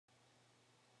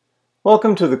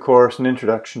Welcome to the course, An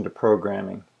Introduction to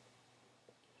Programming. In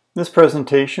this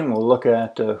presentation we'll look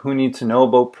at who needs to know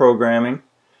about programming.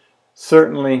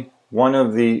 Certainly one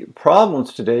of the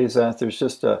problems today is that there's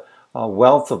just a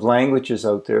wealth of languages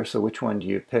out there, so which one do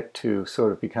you pick to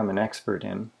sort of become an expert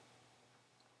in?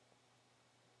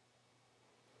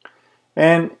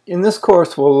 And in this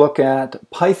course we'll look at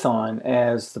Python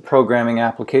as the programming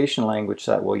application language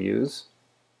that we'll use.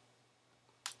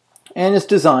 And it's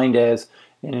designed as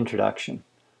an introduction.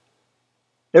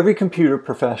 Every computer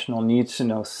professional needs to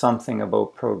know something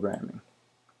about programming.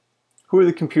 Who are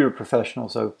the computer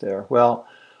professionals out there? Well,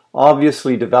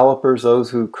 obviously developers, those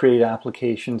who create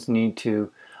applications, need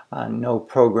to know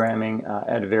programming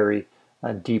at a very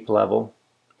deep level.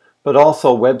 But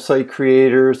also website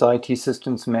creators, IT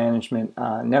systems management,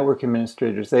 network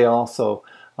administrators, they also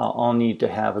all need to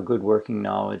have a good working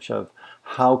knowledge of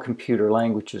how computer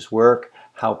languages work,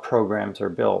 how programs are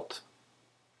built.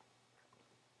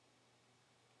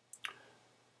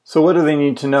 So what do they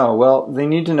need to know? Well, they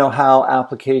need to know how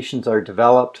applications are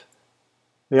developed.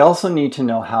 They also need to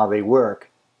know how they work.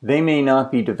 They may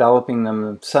not be developing them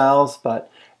themselves,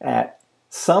 but at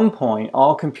some point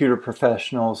all computer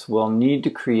professionals will need to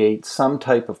create some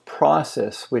type of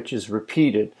process which is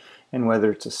repeated. And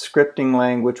whether it's a scripting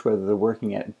language, whether they're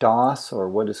working at DOS or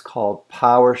what is called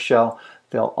PowerShell,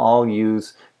 they'll all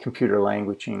use computer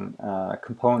languaging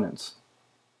components.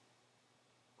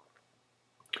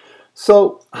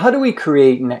 So how do we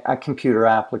create a computer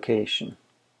application?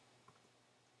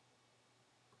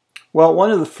 Well,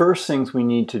 one of the first things we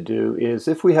need to do is,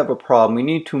 if we have a problem, we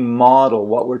need to model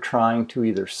what we're trying to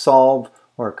either solve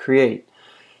or create.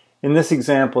 In this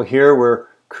example here, we're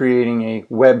creating a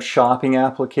web shopping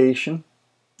application.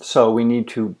 So we need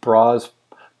to browse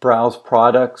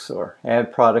products or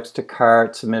add products to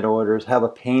cart, submit orders, have a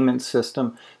payment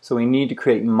system. So we need to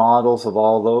create models of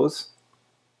all those.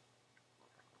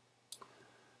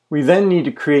 We then need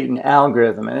to create an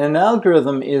algorithm, and an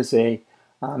algorithm is a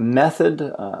method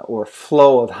or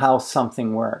flow of how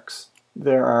something works.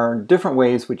 There are different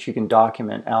ways which you can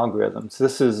document algorithms.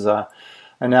 This is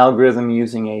an algorithm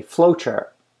using a flowchart,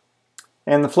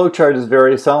 and the flowchart is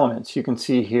various elements. You can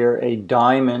see here a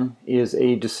diamond is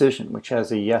a decision which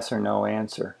has a yes or no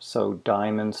answer, so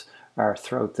diamonds are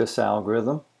throughout this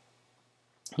algorithm.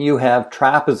 You have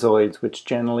trapezoids which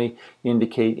generally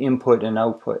indicate input and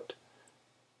output.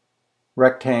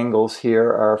 Rectangles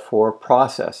here are for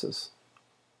processes.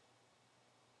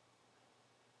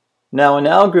 Now an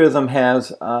algorithm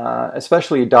has,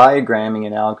 especially diagramming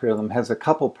an algorithm, has a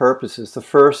couple purposes. The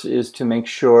first is to make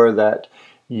sure that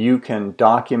you can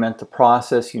document the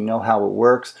process, you know how it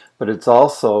works, but it's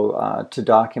also to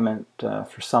document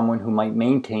for someone who might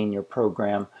maintain your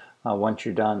program once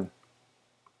you're done.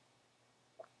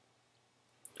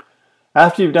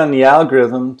 After you've done the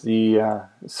algorithm,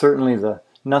 certainly the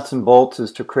nuts and bolts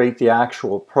is to create the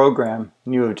actual program.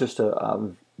 You have just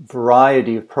a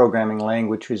variety of programming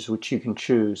languages which you can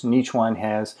choose, and each one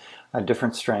has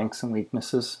different strengths and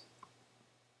weaknesses.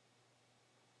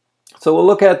 So we'll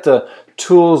look at the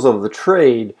tools of the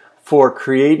trade for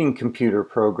creating computer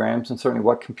programs, and certainly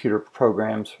what computer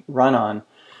programs run on.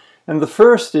 And the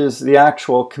first is the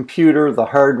actual computer, the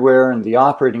hardware, and the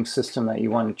operating system that you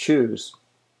want to choose.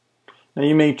 Now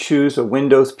you may choose a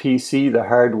Windows PC. The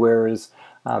hardware is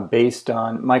based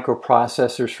on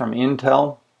microprocessors from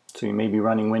Intel, so you may be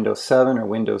running Windows 7 or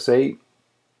Windows 8.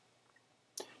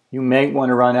 You may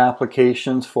want to run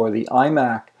applications for the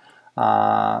iMac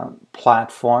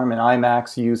platform, and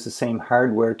iMacs use the same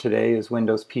hardware today as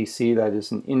Windows PC, that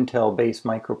is an Intel-based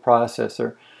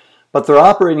microprocessor. But their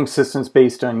operating system is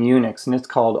based on Unix, and it's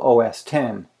called OS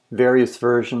X. Various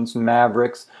versions,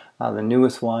 Mavericks, the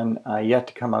newest one yet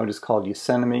to come out is called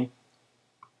Yosemite.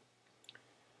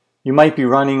 You might be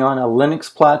running on a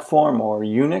Linux platform or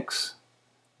Unix.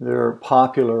 They're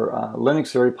popular. Linux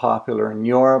is very popular in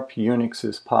Europe. Unix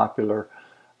is popular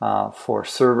for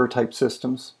server type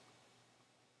systems.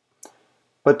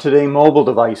 But today mobile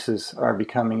devices are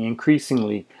becoming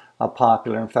increasingly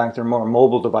popular. In fact, there are more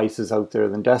mobile devices out there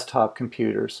than desktop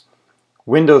computers.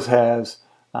 Windows has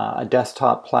a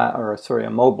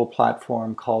mobile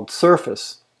platform called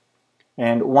Surface,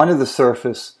 and one of the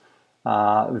Surface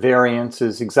variants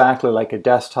is exactly like a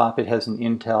desktop. It has an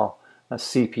Intel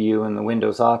CPU in the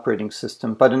Windows operating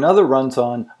system, but another runs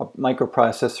on a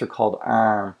microprocessor called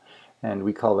ARM, and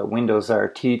we call it Windows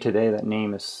RT today. That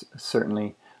name is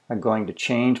certainly going to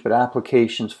change, but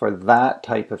applications for that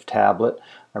type of tablet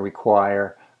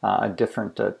require a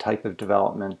different type of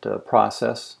development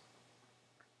process.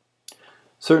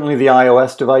 Certainly the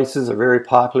iOS devices are very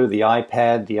popular, the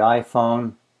iPad, the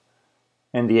iPhone.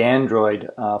 and the Android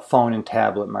phone and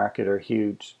tablet market are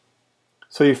huge.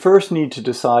 So you first need to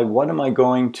decide, what am I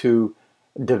going to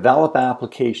develop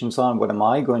applications on? What am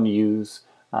I going to use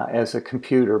as a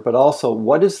computer? But also,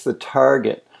 what is the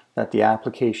target that the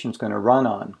application is going to run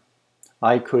on?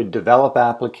 I could develop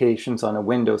applications on a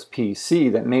Windows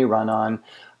PC that may run on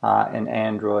an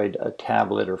Android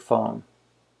tablet or phone.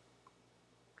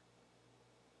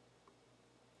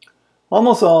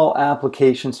 Almost all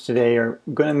applications today are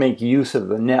going to make use of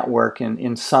the network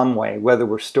in some way, whether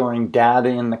we're storing data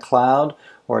in the cloud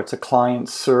or it's a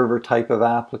client-server type of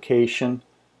application,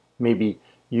 maybe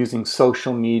using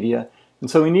social media.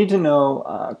 And so we need to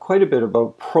know quite a bit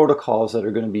about protocols that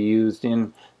are going to be used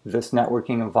in this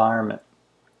networking environment,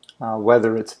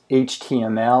 whether it's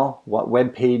HTML, what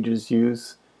web pages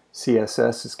use,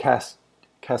 CSS is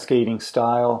cascading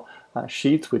style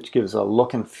sheets, which gives a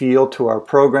look and feel to our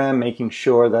program, making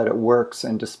sure that it works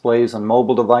and displays on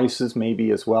mobile devices,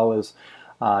 maybe as well as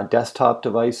desktop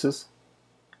devices.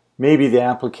 Maybe the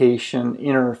application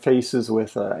interfaces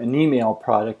with an email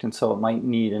product, and so it might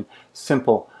need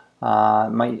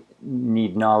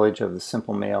knowledge of the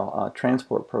simple mail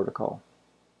transport protocol.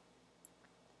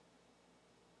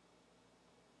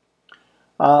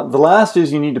 The last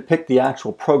is you need to pick the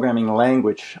actual programming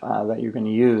language that you're going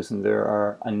to use, and there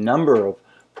are a number of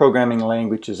programming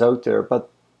languages out there, but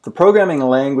the programming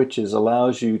languages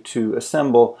allows you to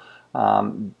assemble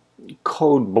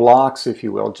code blocks, if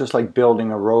you will, just like building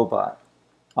a robot.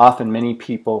 Often many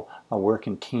people work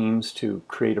in teams to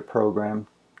create a program,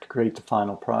 to create the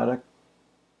final product.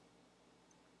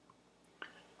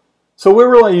 So where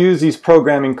will I use these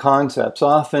programming concepts?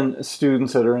 Often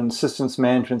students that are in systems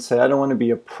management say, I don't want to be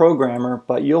a programmer,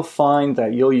 but you'll find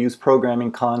that you'll use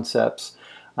programming concepts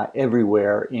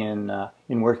everywhere in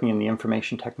working in the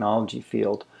information technology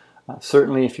field.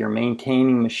 Certainly if you're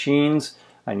maintaining machines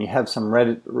and you have some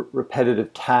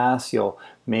repetitive tasks, you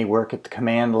may work at the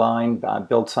command line,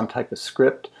 build some type of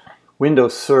script.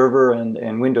 Windows Server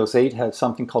and Windows 8 have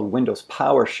something called Windows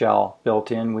PowerShell built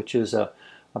in, which is a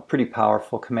pretty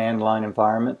powerful command line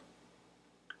environment.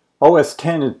 OS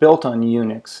X is built on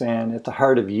Unix, and at the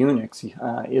heart of Unix,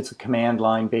 it's a command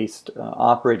line based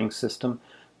operating system.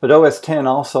 But OS X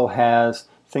also has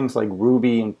things like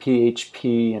Ruby and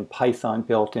PHP and Python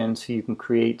built in, so you can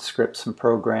create scripts and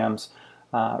programs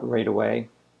right away.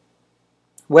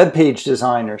 Web page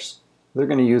designers, they're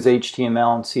going to use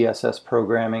HTML and CSS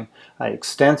programming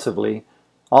extensively.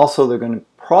 Also, they're going to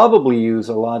probably use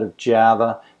a lot of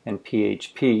Java and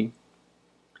PHP.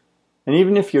 And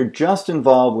even if you're just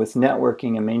involved with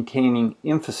networking and maintaining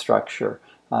infrastructure,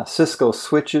 Cisco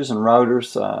switches and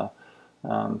routers,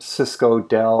 Cisco,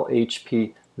 Dell,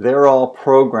 HP, they're all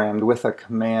programmed with a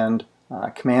command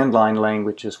line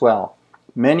language as well.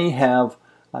 Many have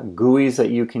GUIs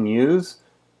that you can use,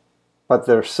 but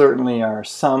there certainly are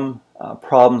some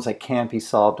problems that can't be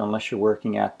solved unless you're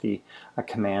working at the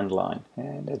command line.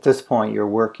 And at this point, you're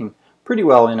working pretty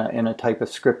well in a type of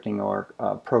scripting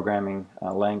or programming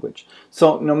language.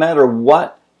 So no matter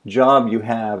what job you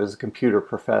have as a computer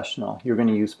professional, you're going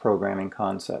to use programming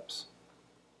concepts.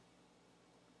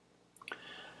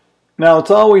 Now,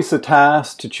 it's always a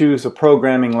task to choose a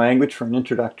programming language for an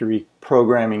introductory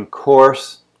programming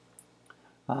course.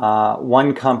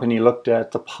 One company looked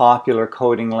at the popular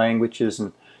coding languages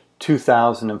in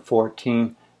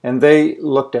 2014, and they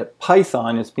looked at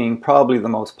Python as being probably the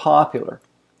most popular.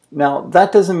 Now,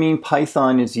 that doesn't mean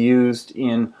Python is used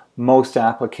in most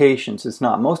applications. It's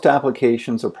not. Most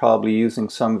applications are probably using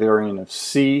some variant of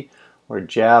C or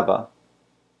Java.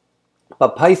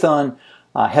 But Python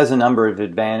has a number of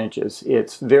advantages.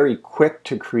 It's very quick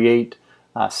to create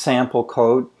sample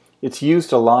code. It's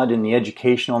used a lot in the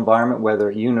educational environment, whether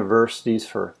at universities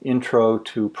for intro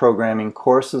to programming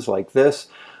courses like this,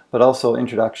 but also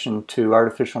introduction to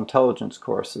artificial intelligence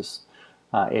courses,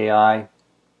 AI.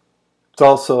 It's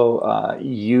also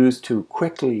used to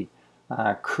quickly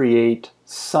create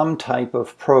some type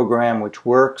of program which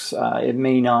works. It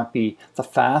may not be the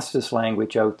fastest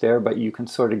language out there, but you can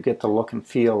sort of get the look and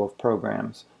feel of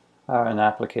programs and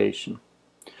application.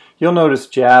 You'll notice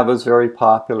Java is very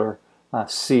popular.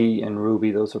 C and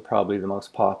Ruby, those are probably the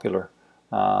most popular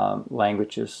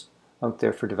languages out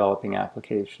there for developing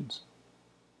applications.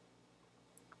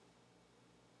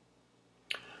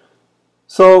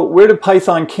 So where did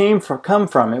Python come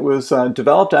from? It was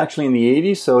developed actually in the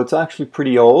 80s, so it's actually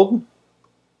pretty old.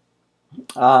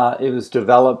 It was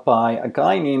developed by a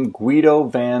guy named Guido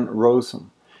van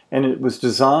Rossum, and it was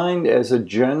designed as a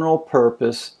general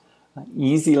purpose,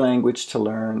 easy language to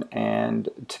learn, and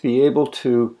to be able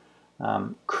to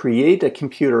create a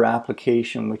computer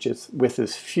application which is with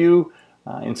as few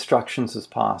instructions as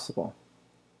possible.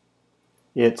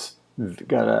 It's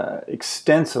got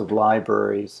extensive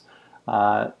libraries,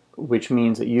 which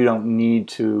means that you don't need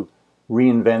to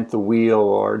reinvent the wheel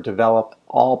or develop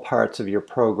all parts of your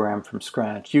program from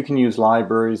scratch. You can use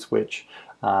libraries which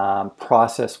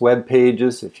process web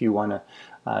pages. If you want to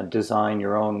design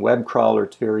your own web crawler,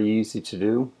 it's very easy to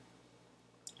do.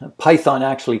 Python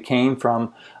actually came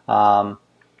from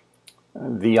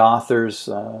the author's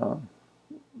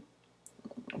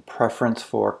preference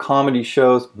for comedy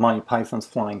shows. Monty Python's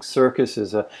Flying Circus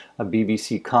is a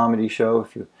BBC comedy show.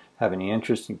 If you have any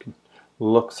interest, you can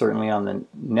look certainly on the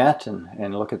net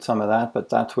and look at some of that, but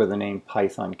that's where the name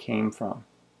Python came from.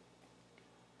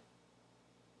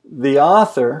 The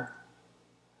author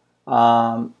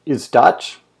is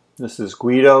Dutch. This is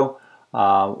Guido.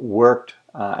 Worked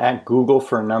at Google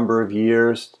for a number of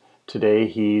years. Today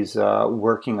he's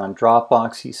working on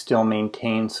Dropbox. He still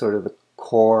maintains sort of the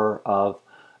core of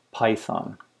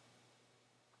Python.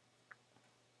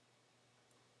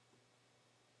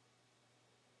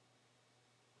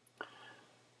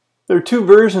 There are two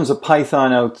versions of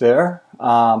Python out there.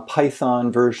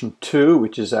 Python version 2,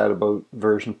 which is at about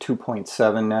version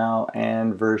 2.7 now,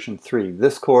 and version 3.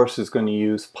 This course is going to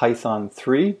use Python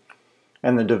 3,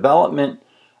 and the development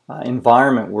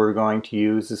environment we're going to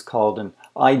use is called an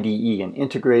IDE, an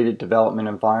Integrated Development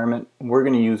Environment. We're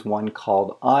going to use one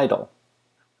called IDLE.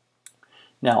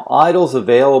 Now, IDLE is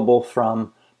available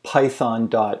from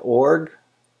python.org.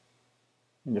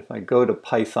 And if I go to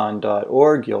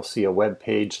python.org, you'll see a web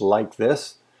page like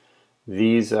this.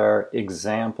 These are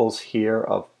examples here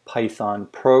of Python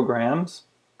programs.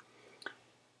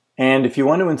 And if you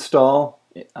want to install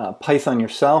Python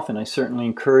yourself, and I certainly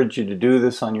encourage you to do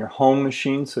this on your home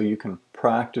machine so you can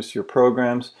practice your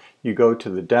programs, you go to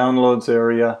the downloads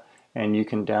area and you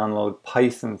can download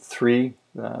Python 3.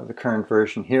 The current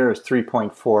version here is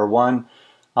 3.41.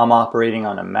 I'm operating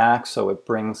on a Mac, so it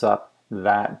brings up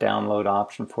that download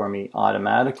option for me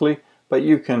automatically, but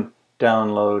you can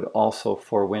download also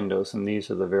for Windows, and these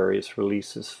are the various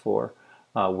releases for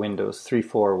Windows.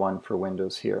 3.4.1 for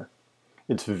Windows here.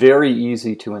 It's very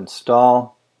easy to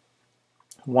install.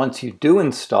 Once you do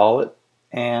install it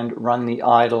and run the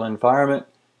IDLE environment,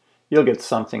 you'll get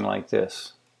something like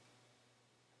this,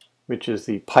 which is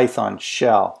the Python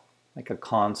shell, like a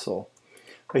console.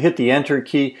 If I hit the Enter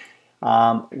key,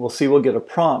 we'll get a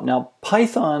prompt. Now,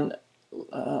 Python,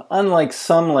 unlike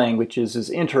some languages, is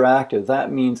interactive.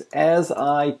 That means as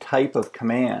I type a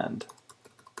command,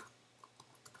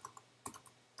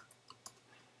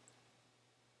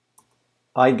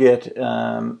 I get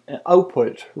an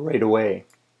output right away.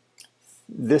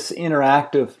 This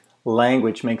interactive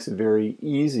language makes it very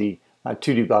easy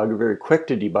to debug, very quick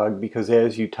to debug, because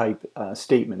as you type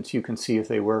statements, you can see if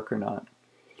they work or not.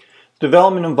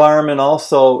 Development environment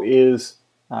also is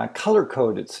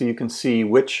color-coded, so you can see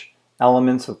which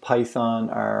elements of Python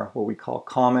are what we call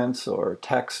comments or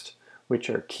text, which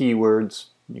are keywords.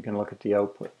 You can look at the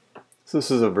output. So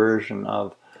this is a version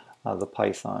of the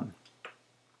Python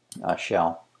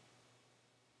shell.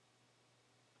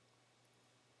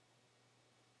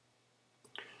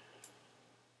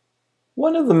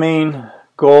 One of the main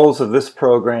goals of this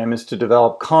program is to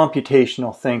develop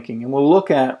computational thinking, and we'll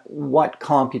look at what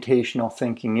computational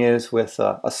thinking is with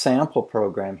a sample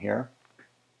program here.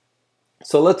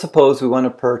 So let's suppose we want to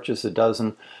purchase a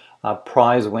dozen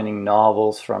prize-winning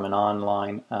novels from an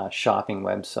online shopping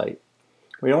website.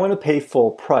 We don't want to pay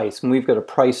full price, and we've got a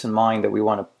price in mind that we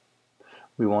want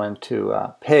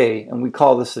to pay, and we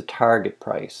call this the target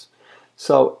price.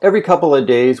 So every couple of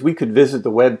days we could visit the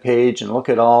web page and look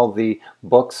at all the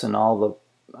books and all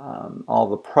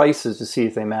the prices to see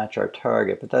if they match our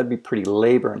target, but that'd be pretty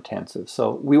labor intensive.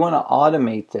 So we want to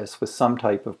automate this with some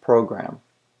type of program.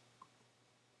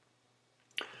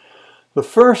 The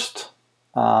first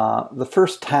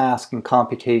task in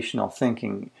computational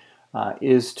thinking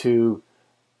is to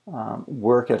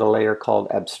work at a layer called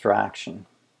abstraction.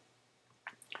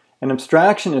 And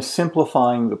abstraction is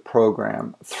simplifying the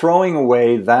program, throwing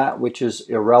away that which is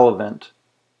irrelevant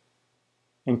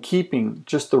and keeping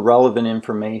just the relevant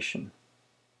information.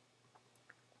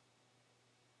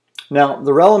 Now,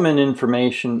 the relevant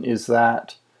information is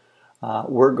that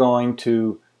we're going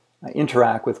to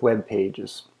interact with web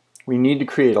pages. We need to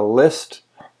create a list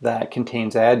that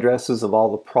contains addresses of all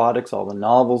the products, all the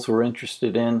novels we're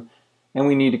interested in, and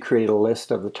we need to create a list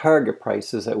of the target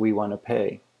prices that we want to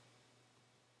pay.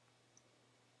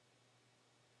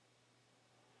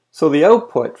 So the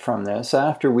output from this,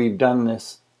 after we've done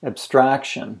this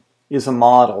abstraction, is a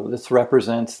model. This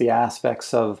represents the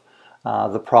aspects of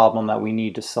the problem that we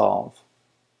need to solve.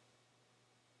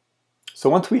 So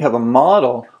once we have a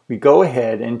model, we go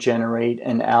ahead and generate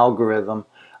an algorithm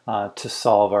to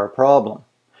solve our problem.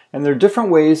 And there are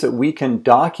different ways that we can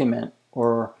document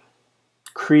or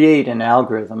create an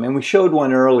algorithm, and we showed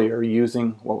one earlier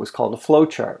using what was called a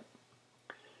flowchart.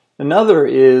 Another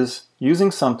is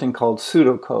using something called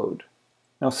pseudocode.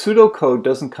 Now, pseudocode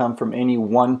doesn't come from any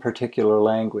one particular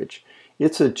language.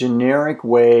 It's a generic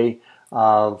way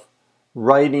of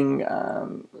writing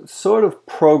sort of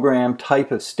program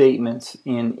type of statements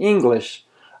in English,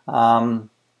 but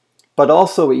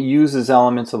also it uses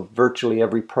elements of virtually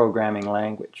every programming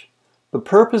language. The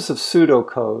purpose of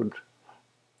pseudocode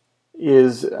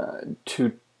is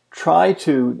to try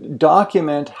to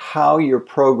document how your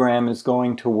program is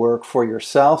going to work for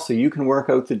yourself so you can work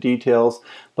out the details,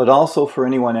 but also for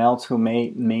anyone else who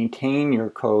may maintain your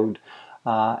code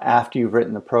after you've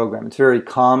written the program. It's very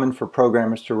common for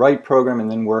programmers to write program and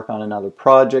then work on another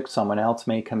project. Someone else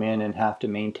may come in and have to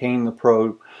maintain the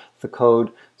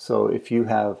code. So if you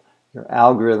have your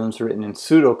algorithms written in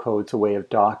pseudocode, it's a way of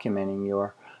documenting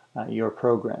your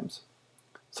programs.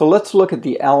 So let's look at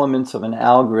the elements of an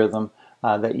algorithm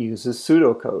that uses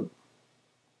pseudocode.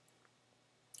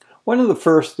 One of the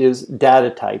first is data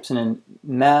types, and in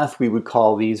math we would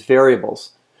call these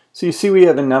variables. So you see we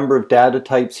have a number of data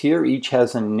types here. Each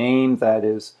has a name that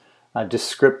is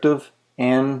descriptive.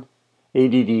 N,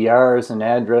 ADDR is an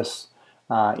address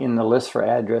in the list for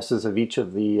addresses of each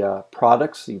of the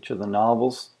products, each of the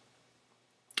novels.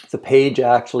 The page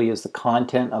actually is the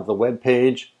content of the web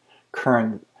page.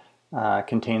 Current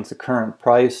contains the current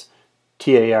price.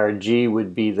 TARG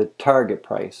would be the target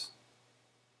price.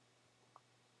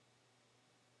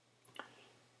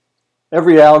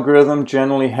 Every algorithm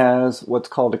generally has what's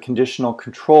called a conditional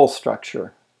control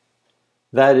structure.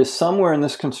 That is, somewhere in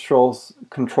this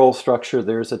control structure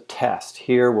there's a test.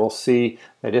 Here we'll see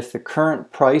that if the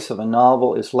current price of a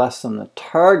novel is less than the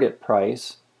target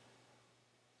price,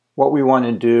 what we want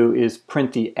to do is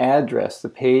print the address, the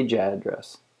page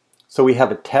address. So we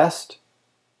have a test.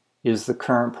 Is the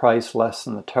current price less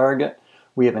than the target?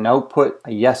 We have an output,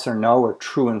 a yes or no, or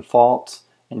true and false.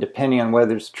 And depending on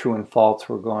whether it's true and false,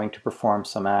 we're going to perform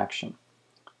some action.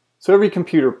 So every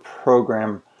computer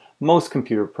program, most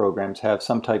computer programs have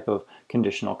some type of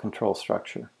conditional control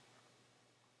structure.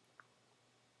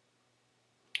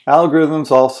 Algorithms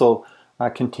also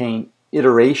contain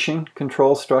iteration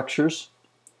control structures.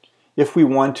 If we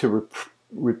want to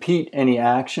repeat any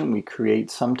action, we create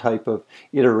some type of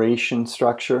iteration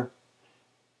structure.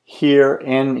 Here,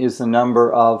 n is the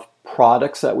number of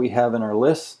products that we have in our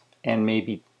list, and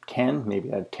maybe 10.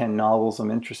 Maybe I have 10 novels I'm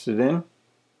interested in.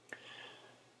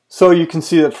 So you can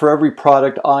see that for every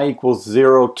product I equals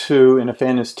 0, 2, and if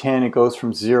n is 10, it goes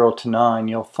from 0 to 9.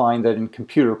 You'll find that in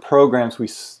computer programs we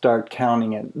start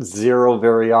counting at 0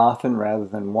 very often rather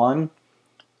than 1.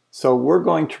 So we're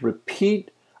going to repeat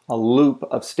a loop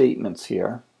of statements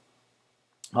here.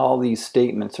 All these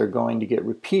statements are going to get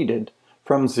repeated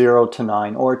from 0 to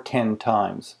 9 or 10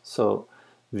 times. So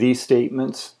these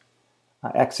statements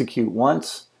execute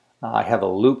once. I have a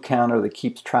loop counter that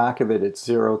keeps track of it. It's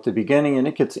 0 at the beginning and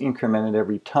it gets incremented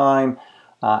every time.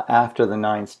 After the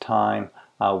 9th time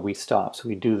we stop. So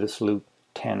we do this loop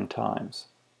 10 times.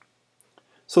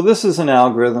 So this is an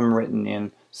algorithm written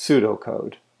in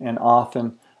pseudocode, and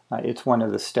often it's one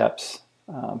of the steps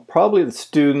probably the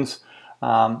students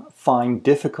find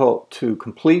difficult to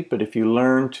complete, but if you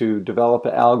learn to develop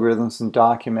algorithms and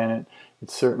document it,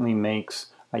 it certainly makes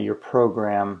your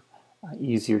program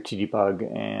easier to debug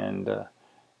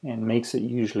and makes it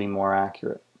usually more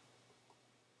accurate.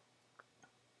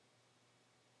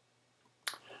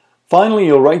 Finally,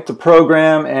 you'll write the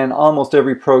program, and almost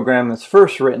every program that's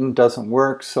first written doesn't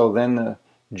work, so then the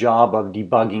job of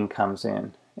debugging comes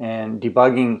in. And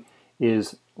debugging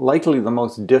is likely the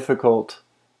most difficult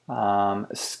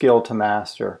skill to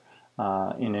master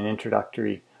in an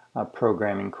introductory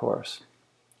programming course.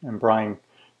 And Brian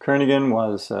Kernighan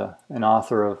was an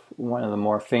author of one of the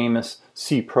more famous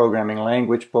C programming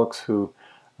language books, who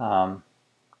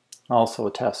also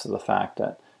attests to the fact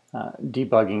that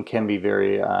debugging can be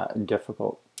very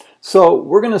difficult. So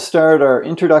we're going to start our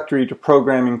Introductory to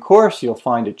Programming course. You'll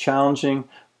find it challenging,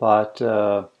 but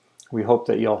we hope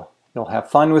that you'll have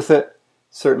fun with it.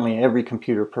 Certainly every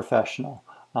computer professional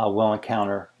will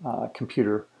encounter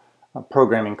computer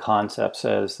programming concepts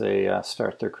as they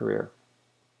start their career.